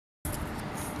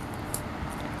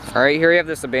Alright, here we have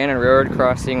this abandoned road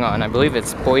crossing on, I believe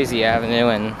it's Boies Avenue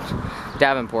in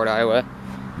Davenport, Iowa.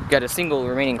 Got a single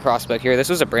remaining crossbuck here. This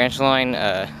was a branch line.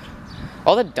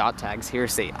 All the dot tags here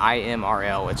say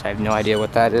IMRL, which I have no idea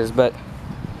what that is, but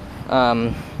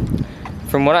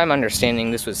from what I'm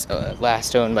understanding, this was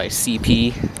last owned by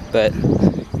CP, but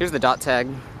here's the dot tag,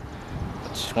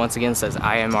 which once again says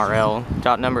IMRL.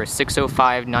 Dot number is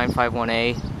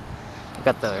 605-951A.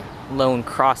 Got the lone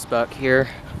crossbuck here.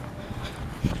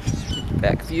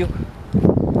 Back view.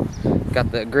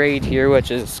 Got the grade here,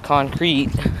 which is concrete.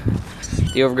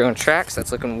 The overgrown tracks,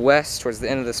 that's looking west towards the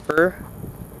end of the spur.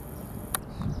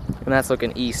 And that's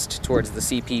looking east towards the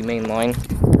CP main line.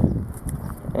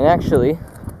 And actually,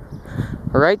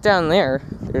 right down there,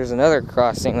 there's another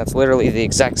crossing that's literally the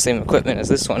exact same equipment as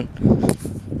this one.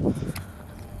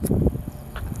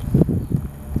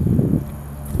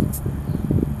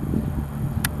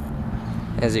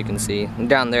 As you can see,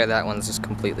 down there, that one's just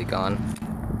completely gone.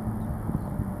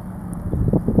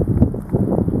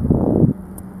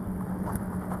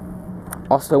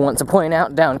 Also want to point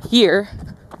out down here,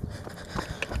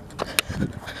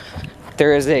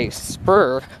 there is a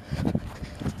spur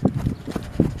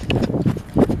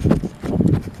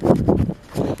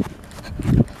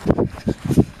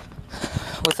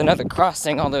with another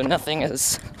crossing, although nothing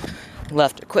is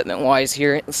left equipment-wise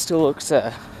here. It still looks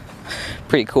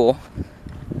pretty cool.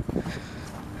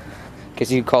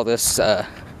 Because you could call this, I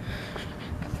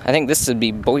think this would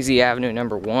be Boies Avenue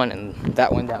number 1, and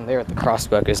that one down there at the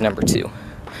crossbuck is number 2.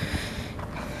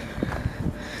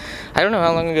 I don't know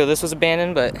how long ago this was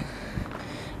abandoned, but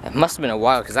it must have been a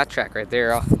while, because that track right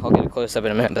there, I'll get a close-up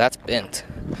in a minute, but that's bent.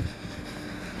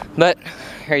 But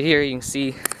right here you can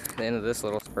see the end of this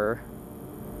little spur.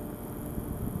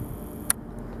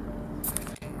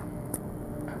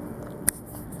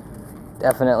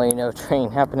 Definitely no train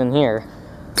happening here.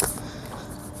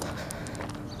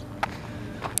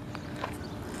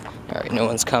 Alright, no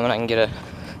one's coming. I can get a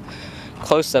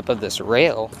close-up of this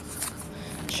rail.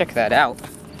 Check that out.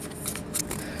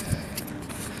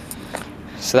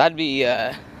 So that'd be,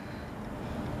 I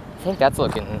think that's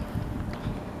looking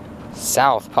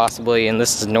south, possibly, and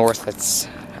this is north.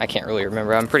 I can't really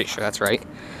remember. I'm pretty sure that's right.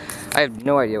 I have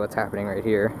no idea what's happening right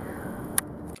here.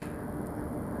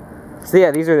 So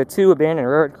yeah, these are the 2 abandoned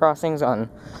road crossings on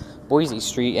Boise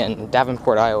Street in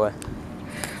Davenport, Iowa.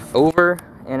 Over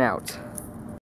and out.